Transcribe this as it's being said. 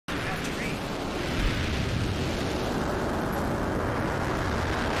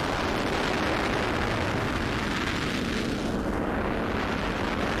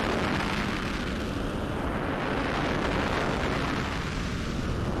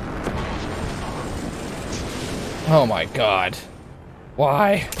Oh my god.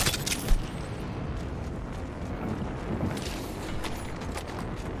 Why?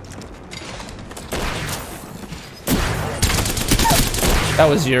 That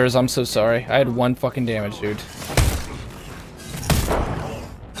was yours. I'm so sorry. I had 1 fucking damage, dude.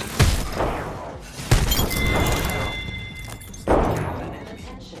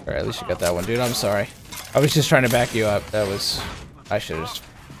 Alright, at least you got that one, dude. I'm sorry. I was just trying to back you up. That was... I should have just...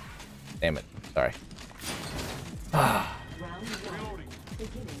 Damn it. Sorry. Are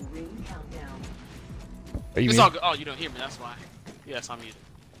you it's all good. Oh, you don't hear me. That's why. Yes, I'm muted.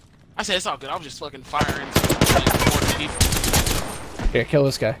 I said it's all good. I was just fucking firing. Here, kill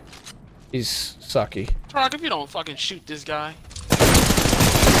this guy. He's sucky. Rock, if you don't fucking shoot this guy.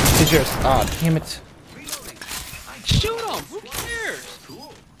 He's yours. Aw, oh, damn it. Shoot him. Who cares?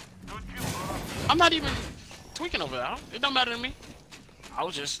 I'm not even tweaking over that. It don't matter to me. I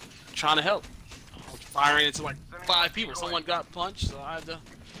was just trying to help. I was firing into like 5 people. Someone got punched, so I had to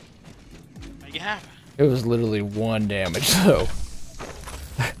make it happen. It was literally 1 damage, though.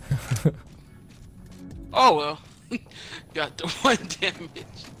 Oh well. Got the 1 damage.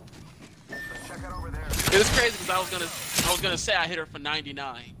 It was crazy because I was gonna say I hit her for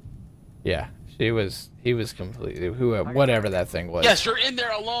 99. Yeah, he was completely whatever that thing was. Yes, you're in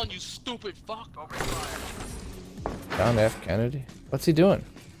there alone, you stupid fuck. John F. Kennedy? What's he doing?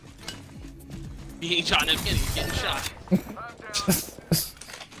 He ain't John F. Kennedy, he's getting shot.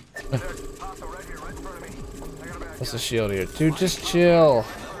 What's the shield here? Dude, just chill.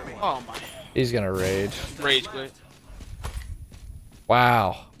 Oh my. He's gonna rage. Rage quit.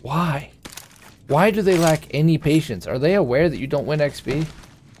 Wow. Why? Why do they lack any patience? Are they aware that you don't win XP?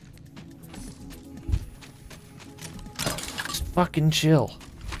 Just fucking chill.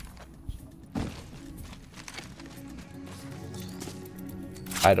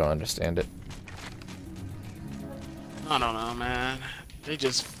 I don't understand it. I don't know, man. They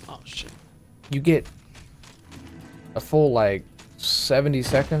just... Oh, shit. You get a full, like, 70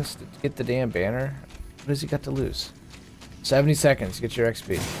 seconds to get the damn banner? What has he got to lose? 70 seconds to get your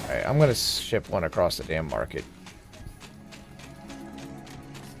XP. Alright, I'm gonna ship one across the damn market.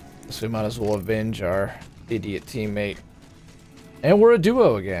 So we might as well avenge our idiot teammate. And we're a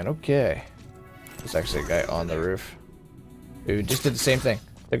duo again, okay. There's actually a guy on the roof who just did the same thing.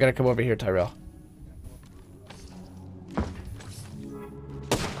 They're gonna come over here, Tyrell.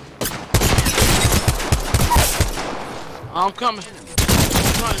 I'm coming.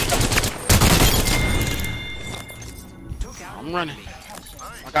 I'm running.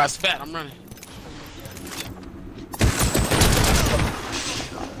 My guy's fat, I'm running.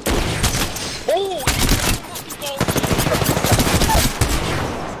 Oh!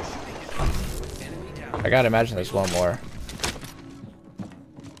 I gotta imagine there's one more.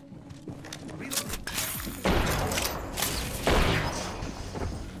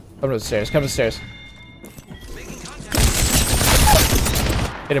 Come to the stairs, come to the stairs.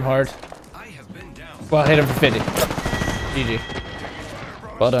 Hit him hard. Well, hit him for 50. GG.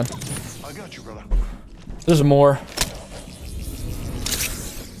 Well done. I got you, brother. There's more.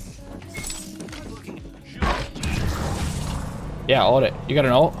 Yeah, ult it. You got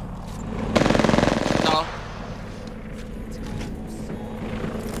an ult? No.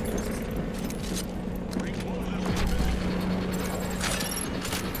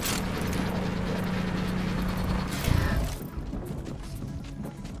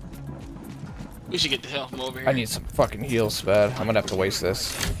 We should get the hell from over here. I need some fucking heals, bad. I'm gonna have to waste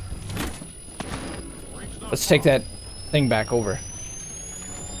this. Let's take that thing back over.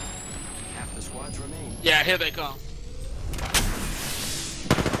 Half the squads remain. Yeah, here they come.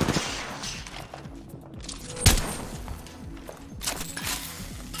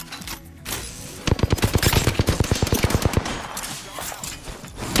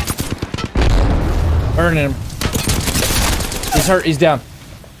 Burning him. He's hurt. He's down.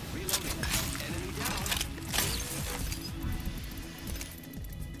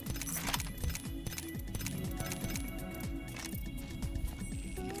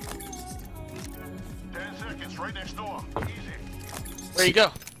 Right next door. Easy. Where you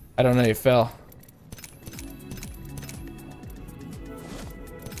go? I don't know. You fell.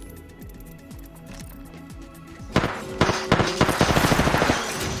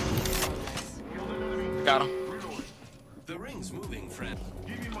 Got him. The ring's moving, friend.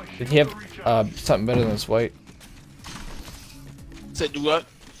 Did he have something better than this white? Said do what?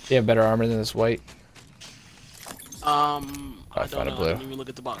 Did he have better armor than this white? I I don't found a know. blue. Let me look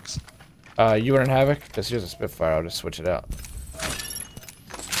at the box. You run Havoc? Because here's a Spitfire. I'll just switch it out. Go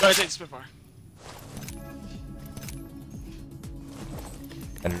ahead, take the Spitfire.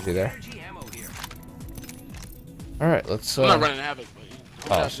 Energy there. Energy ammo here. Alright, let's I'm not running Havoc, but you know, I Oh,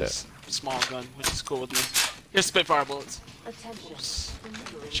 got shit. this small gun, which is cool with me. Here's Spitfire bullets. Attention.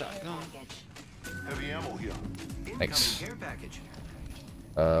 Shotgun. Heavy ammo here. Thanks. Care package.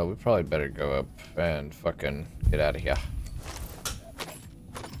 We probably better go up and fucking get out of here.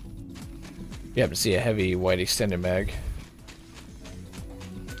 You happen to see a heavy white extended mag.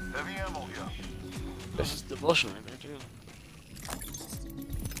 Heavy ammo here. This is devotion right there too.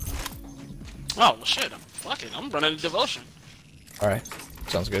 Oh well, shit! I'm running a devotion. Alright,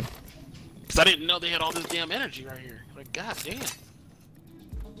 sounds good. Cause I didn't know they had all this damn energy right here. Like, god damn.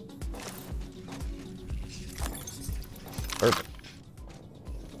 Perfect.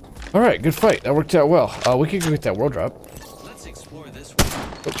 Alright, good fight. That worked out well. We could go get that world drop. Let's explore this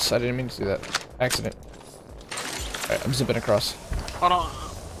one. Oops, I didn't mean to do that. Accident. Alright, I'm zipping across. Hold on.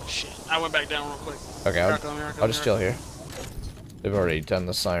 Oh, shit. I went back down real quick. Okay, Here I come, here I come, I'll just here I chill here. They've already done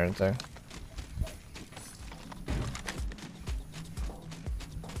the siren thing.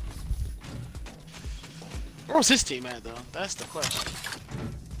 Where was his team at, though? That's the question.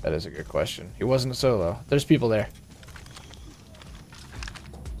 That is a good question. He wasn't a solo. There's people there.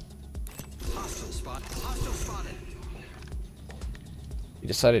 Hostile spot. Hostile spotted. He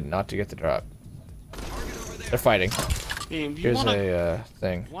decided not to get the drop. Target over there. They're fighting. Beam, you Here's wanna, a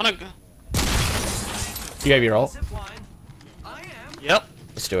thing. wanna go? You have your ult? Zip line. I am. Yep.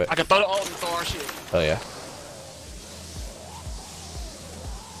 Let's do it. I can throw the ult and throw our shit. Hell yeah.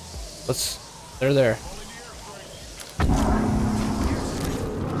 Let's... They're there.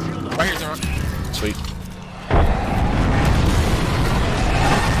 Right here, Zara. Sweet.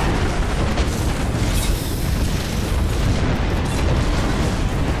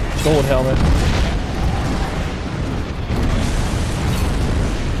 Gold helmet.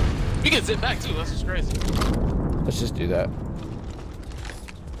 We can zip back too. That's just crazy. Let's just do that.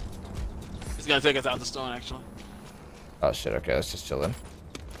 It's gonna take us out the stone, actually. Oh shit, okay, let's just chill in.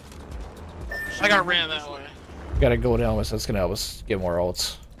 I got ran that way. Got a gold helmet, so that's gonna help us get more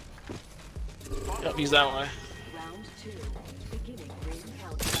ults. Yep, he's that way. Round 2. Beginning ring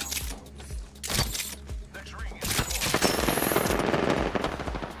countdown. Next ring is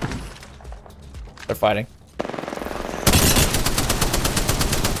They're fighting.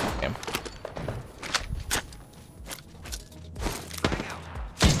 Damn. Bang out.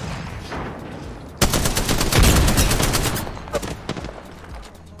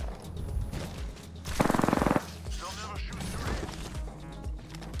 They'll never shoot through.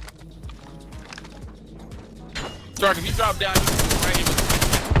 Dark, if you drop down, you can go right here.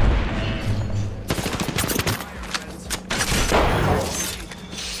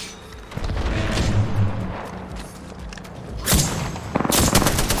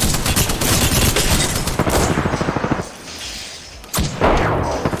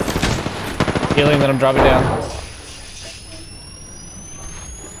 Healing, then I'm dropping down.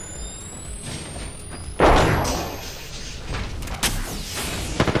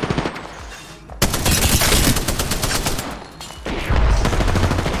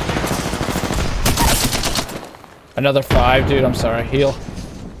 Another 5, dude. I'm sorry. Heal.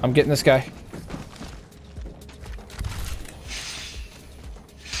 I'm getting this guy.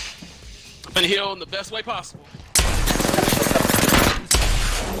 I've been healed in the best way possible.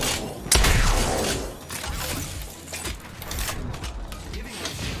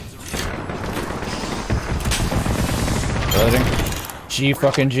 Loading. G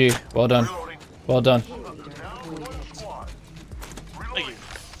fucking G. Well done. Reloading. Well done. Down to one squad. Thank you.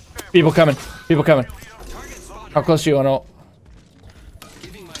 People coming. People coming. Target spotted. How close are you on ult?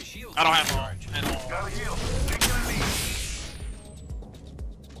 Giving my shield. I don't have all at all. Gotta heal. Taking a knee.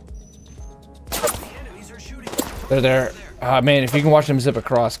 The enemies are shooting. They're there. Ah, man, if you can watch them zip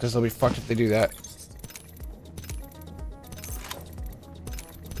across, because they'll be fucked if they do that.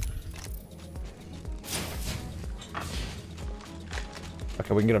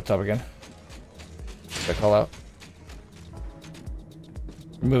 Okay, we can get up top again. Should I call out?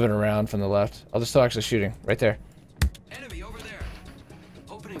 We're moving around from the left. Oh, they're still actually shooting. Right there. Enemy over there.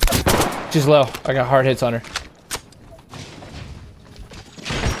 Opening. She's low. I got hard hits on her.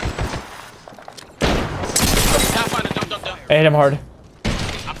 Pathfinder, jump. I hit him hard.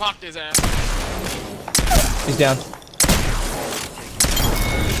 I popped his ass. He's down.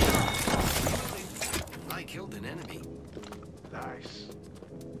 I killed an enemy. Nice.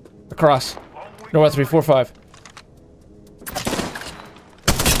 Across. North 3, 4, 5.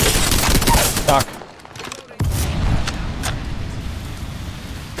 Doc.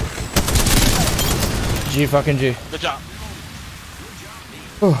 G fucking G. Good job.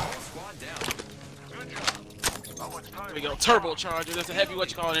 Squad down. Good job. How much time? Here we go. Turbocharger. There's a heavy what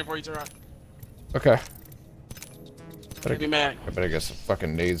you call it in for you, Turok. Okay. Heavy mag. I better get some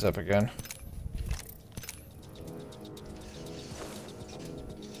fucking nades up again.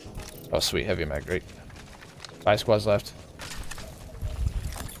 Oh, sweet. Heavy mag. Great. 5 squads left.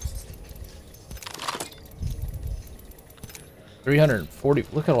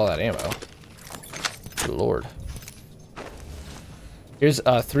 $340. Look at all that ammo. Good lord. Here's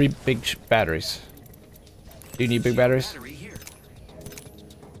 3 big batteries. Do you need big batteries? Battery here.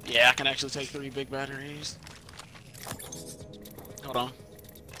 Yeah, I can actually take 3 big batteries. Hold on.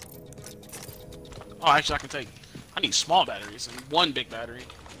 Oh, actually, I can take. I need small batteries and 1 big battery.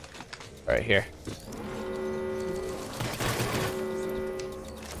 Right here.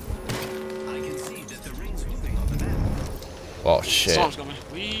 I can see that the ring's moving on the map. Oh shit. Storm's coming.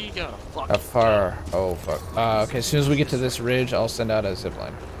 We gotta fuck. How far? Oh fuck. Okay, as soon as we get to this ridge, I'll send out a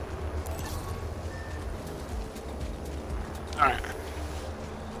zipline. Alright.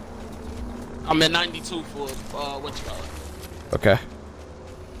 I'm at 92 for what you call it. Okay.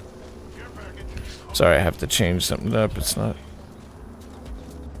 Sorry, I have to change something up. It's not.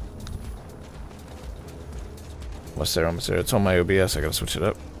 Almost there, almost there. It's on my OBS. I gotta switch it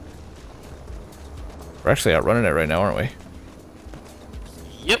up. We're actually outrunning it right now, aren't we?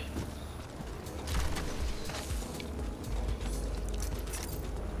 Yep.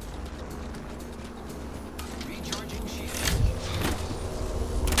 Recharging shield.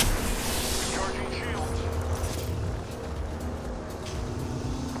 Recharging shields.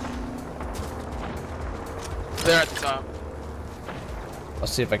 They're at the top. I'll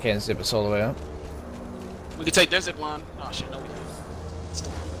see if I can zip us all the way up. We can take their zip line. Oh shit, no we can't.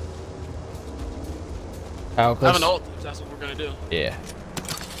 How I have close? an ult if that's what we're gonna do. Yeah.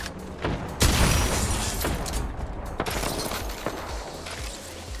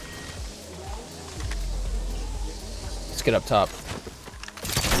 Let's get up top.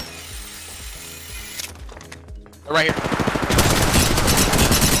 Right here.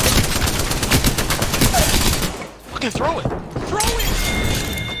 Fucking throw it! Throw it!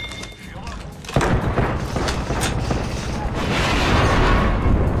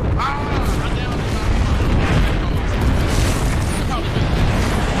 Ah, I'm down.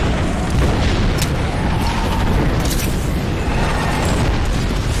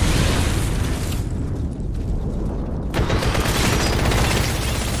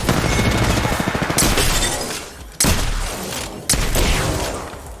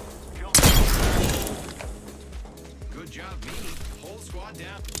 Good job, me. Whole squad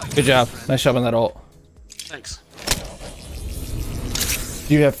down. Good job. Nice job on that ult. Thanks.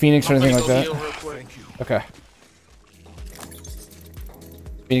 Do you have Phoenix or I'm anything gonna like go that? heal real quick. Okay.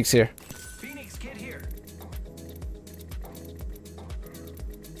 Phoenix here. Phoenix, get here.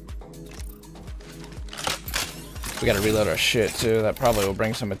 We gotta reload our shit too. That probably will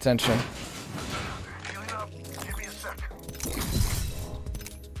bring some attention. Healing up. Give me a sec.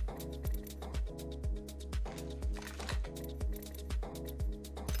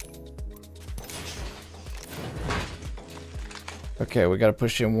 Okay, we gotta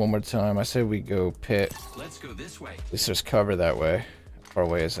push in one more time. I say we go pit. Let's go this way. At least there's cover that way. How far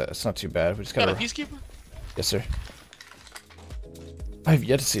away is that? It's not too bad. We just Got a gotta. peacekeeper? Yes, sir. I've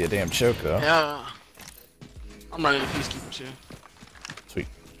yet to see a damn choke though. Yeah. I'm running a peacekeeper too. Sweet.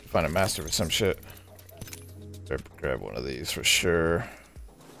 Find a master for some shit. Better grab one of these for sure.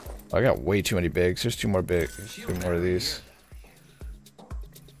 Oh, I got way too many bigs. There's 2 more big. 2 more of these.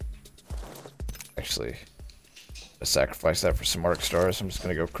 Actually, I sacrifice that for some arc stars. I'm just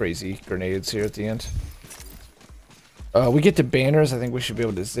gonna go crazy grenades here at the end. We get to banners. I think we should be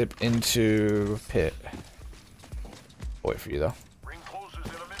able to zip into pit. I'll wait for you though. Ring closes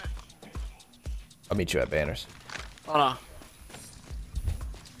in a minute. I'll meet you at banners. Hold on.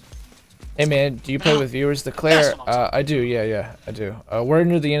 Hey man, do you play with viewers? Declare. That's what I'm I do. Yeah, I do. We're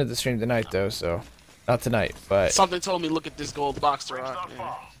near the end of the stream tonight though, so not tonight. But Something told me look at this gold box to Ring's rock. not Yeah.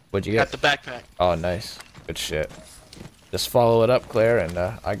 far. what'd you Got get? the backpack. Oh, nice. Good shit. Just follow it up, Claire, and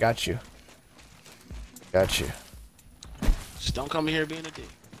I got you. Got you. Just don't come in here being a dick.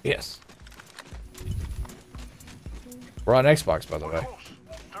 Yes. We're on Xbox, by the way. Close.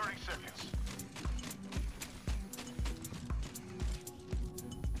 30 seconds.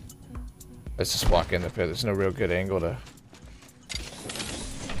 Let's just walk in the pit. There's no real good angle to.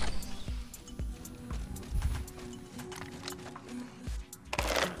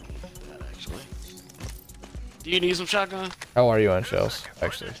 Actually. Do you need some shotgun? How are you on shells,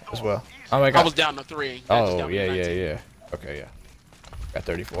 actually, as well? Oh my I god. was down to 3. I was Oh, down to yeah. 19. Okay, yeah. Got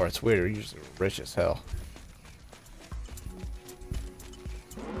 34. It's weird. We're usually rich as hell.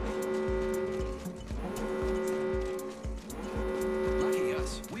 Lucky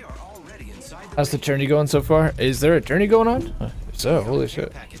us. We are already inside How's the tourney going so far? Is there a tourney going on? If so, holy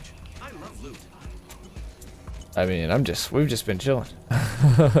shit. Package. I love loot. I mean, we've just been chilling.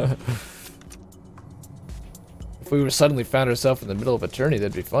 If we were suddenly found ourselves in the middle of a tourney,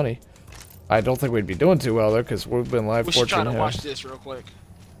 that'd be funny. I don't think we'd be doing too well though, because we've been live We should try 14 to hours. watch this real quick.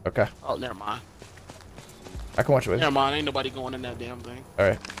 Okay, Oh, never mind. I can watch it with you. Never mind. Ain't nobody going in that damn thing. All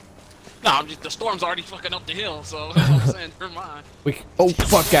right. No, I'm just the storm's already fucking up the hill, so that's what I'm saying. Never mind. Oh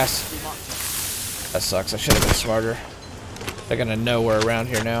fuck, gas. That sucks. I should have been smarter. They're gonna know we're around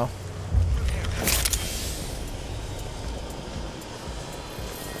here now.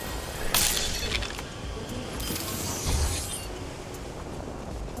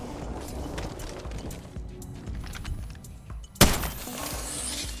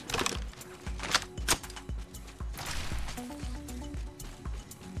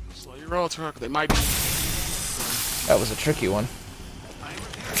 Slow your roll, truck. They might be. That was a tricky one.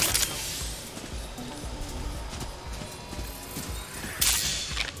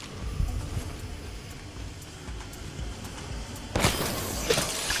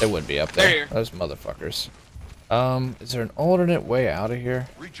 They would be up They're there. here. Those motherfuckers. Is there an alternate way out of here?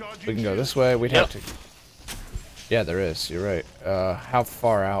 Recharging We can go shields. this way. We'd Yep. have to. Yeah, there is. You're right. How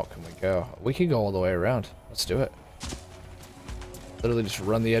far out can we go? We could go all the way around. Let's do it. Literally just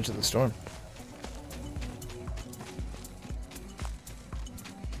run the edge of the storm.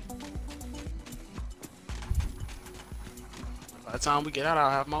 By the time we get out, I'll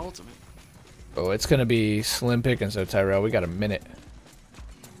have my ultimate. Oh, it's gonna be slim pickings though, Tyrell. We got a minute.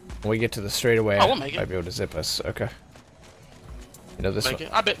 When we get to the straightaway, Oh, we'll make it. might be able to zip us. Okay. You know this Make one,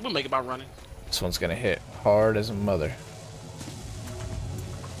 it. I bet we'll make it by running. this one's gonna hit hard as a mother.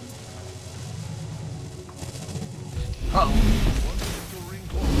 Uh oh. One ring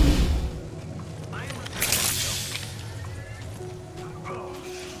close. I am repairing myself.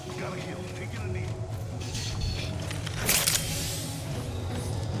 Gotta heal. Taking a knee.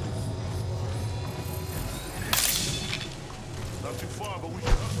 Not too far, but we should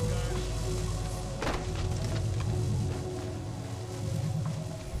hustle, guys.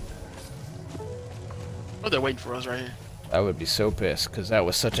 Oh, they're waiting for us right here. I would be so pissed because that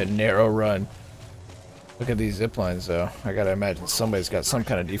was such a narrow run. Look at these zip lines though. I gotta imagine somebody's got some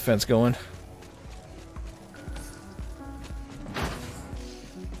kind of defense going.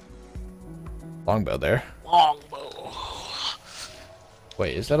 Longbow there. Longbow.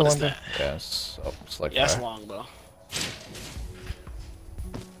 Wait, is that a What is longbow? that? Yes. Oh, it's like Yes, fire. longbow.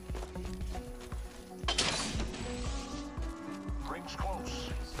 Rings close.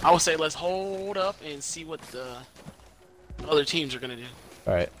 I would say let's hold up and see what the other teams are gonna do.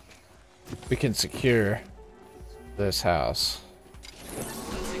 All right. We can secure this house.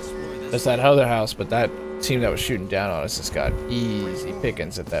 There's that other house, but that team that was shooting down on us just got easy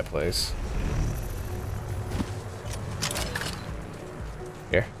pickings at that place.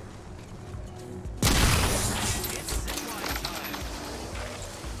 Here.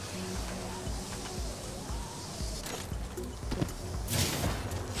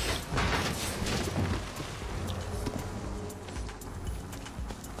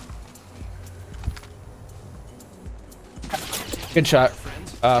 Good shot.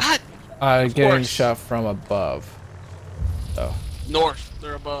 God, Getting course. shot from above. Oh. north.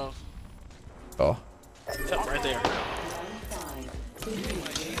 They're above. Oh. Except right there.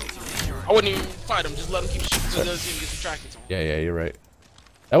 I wouldn't even fight them. Just let them keep shooting so it doesn't even get distracted. Yeah, you're right.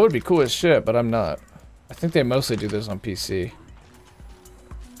 That would be cool as shit, but I'm not. I think they mostly do this on PC.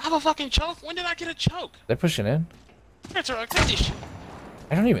 I have a fucking choke. When did I get a choke? They're pushing in. That's right. Take this shit.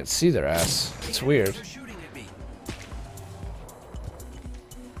 I don't even see their ass. It's weird. They're shooting at me.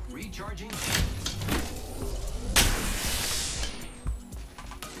 Recharging.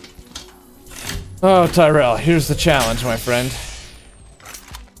 Oh, Tyrell, here's the challenge, my friend.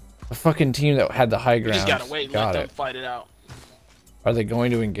 The fucking team that had the high We ground just gotta wait and got let them it. fight it out. Are they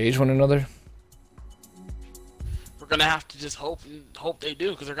going to engage one another? We're gonna have to just hope they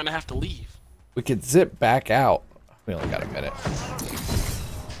do, because they're gonna have to leave. We could zip back out. We only got a minute.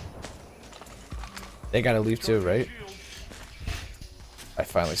 They gotta leave too, right? I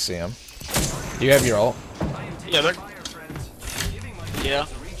finally see them. You have your ult. I am taking Yeah, they're- fire, friends. Giving my Yeah.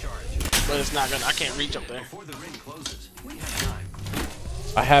 shields a recharge. But it's not gonna. I can't reach up there. Before the ring closes, we have time.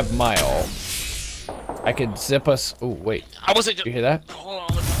 I have my ult. I could zip us. Oh, wait. I wasn't just. You hear that?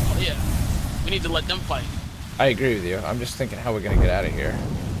 Hold on. Yeah. We need to let them fight. I agree with you. I'm just thinking how we're gonna get out of here.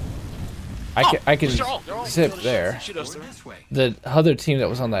 I can they're all zip shoot- there. Shoot us Or through. this way. The other team that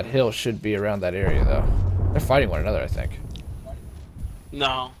was on that hill should be around that area, though. They're fighting one another, I think.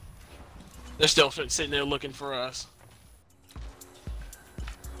 No. They're still sitting there looking for us.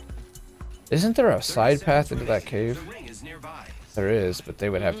 Isn't there a side path into that cave? The ring is nearby. There is, but they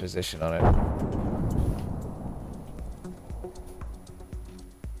would have position on it.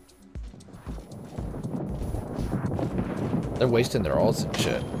 They're wasting their ults and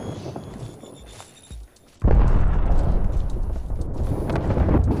shit.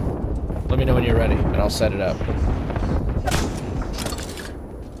 Let me know when you're ready, and I'll set it up.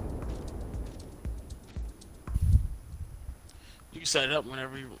 You can set it up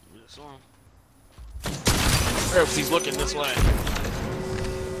whenever you saw him. He's looking this way.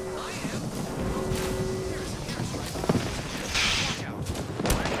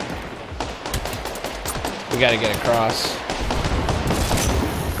 We gotta get across.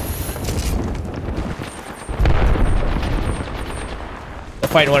 They're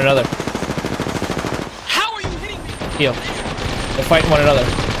fighting one another. How are you hitting me? Heal. They're fighting one another.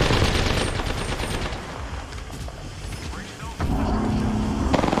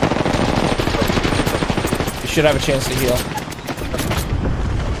 You should have a chance to heal.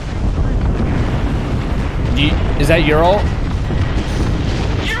 Is that your ult?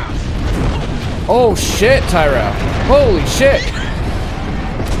 Oh shit, Tyrell. Holy shit.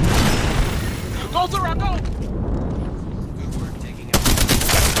 Go, Tyrell, go! Good work taking out.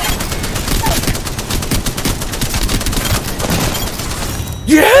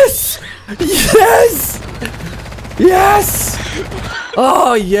 Yes! Yes! Yes!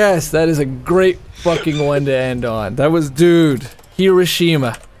 Oh yes, that is a great fucking one to end on. That was, dude,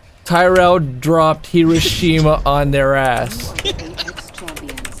 Hiroshima. Tyrell dropped Hiroshima on their ass. Apex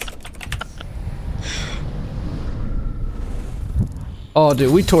champions. Oh,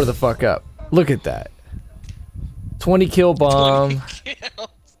 dude, we tore the fuck up. Look at that. 20 kill bomb.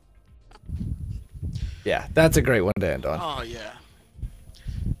 Yeah, that's a great one to end on. Oh, yeah.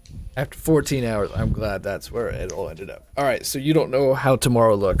 After 14 hours, I'm glad that's where it all ended up. Alright, so you don't know how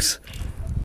tomorrow looks.